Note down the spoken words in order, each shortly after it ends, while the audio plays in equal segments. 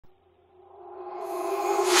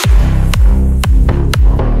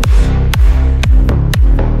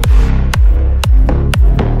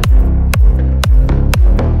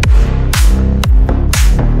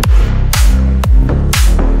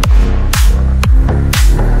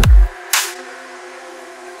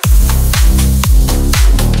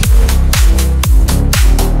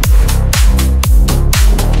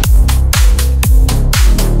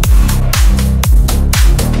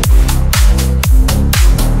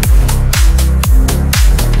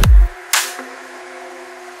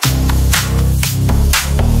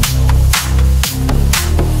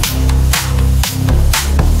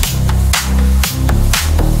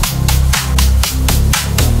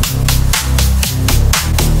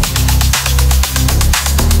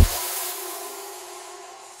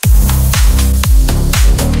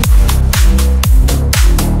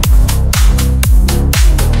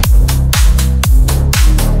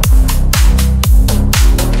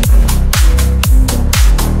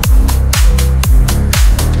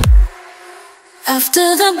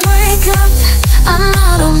After the breakup, I'm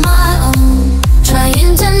out on my own,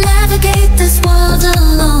 trying to navigate this world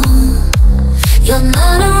alone. You're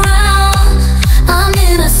not around, I'm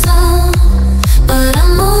in a zone, but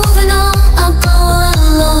I'm moving on, I'll go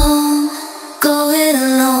alone. Go it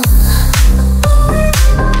alone.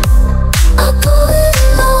 I'll go it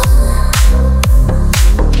alone.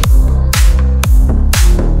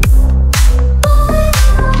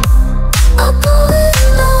 I'll go it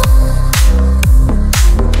alone.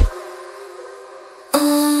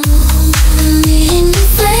 Meeting new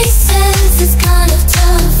faces is kind of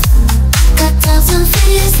tough. Got doubts and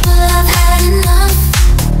fears, but I've had enough.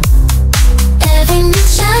 Every new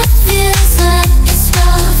chat feels like it's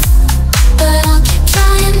rough, but I'll keep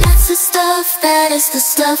trying. That's the stuff, that is the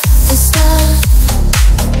stuff, the stuff,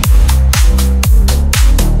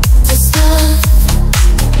 the stuff.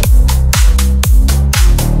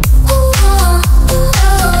 Ooh, oh, ooh,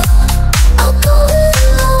 oh. I'll go it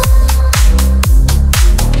alone.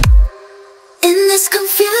 In this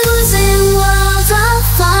confusing world, I'll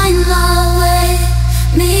find my way,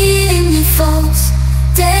 meeting new folks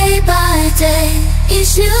day by day.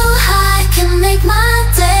 Each new high can make my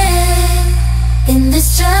day. In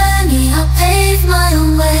this journey, I'll pave my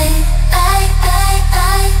own way. Ay, ay,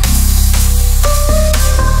 ay.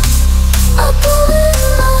 I'll go it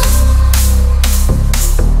alone.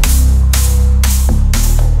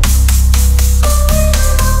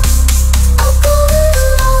 I'll go it alone. I'll go it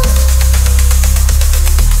alone.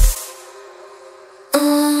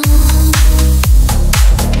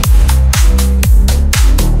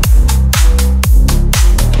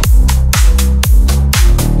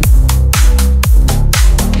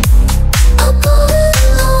 I'll go it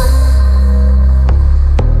alone.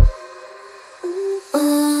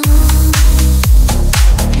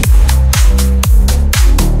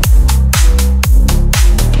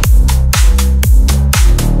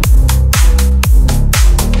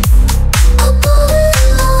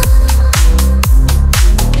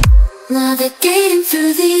 Navigating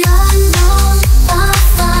through the unknown, I'll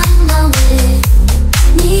find my way.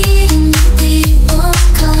 Meeting new people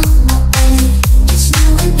come my way. Each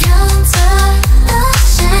new encounter, a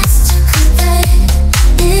chance to convey.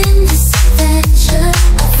 In this adventure,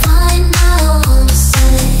 I'll find my own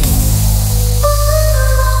say.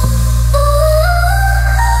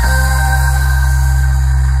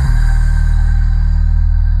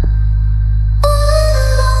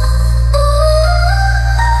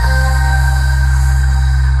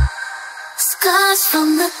 Scars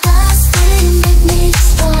from the past, they make me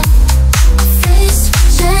strong. I face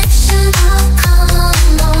rejection, I'll come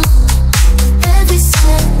along. With every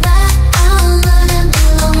setback, I'll learn and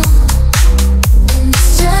belong. In this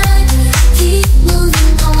journey, I keep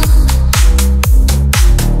moving on.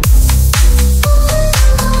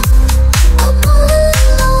 I'll go it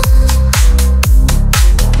alone.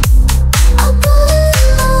 I'll go it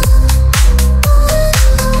alone.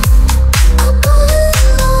 I'll go it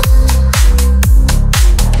alone.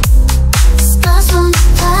 Scars from the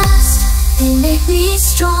past, they make me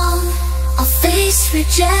strong. I'll face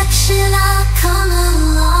rejection, I'll come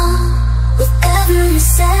along. With every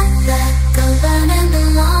setback, I'll learn and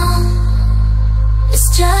belong.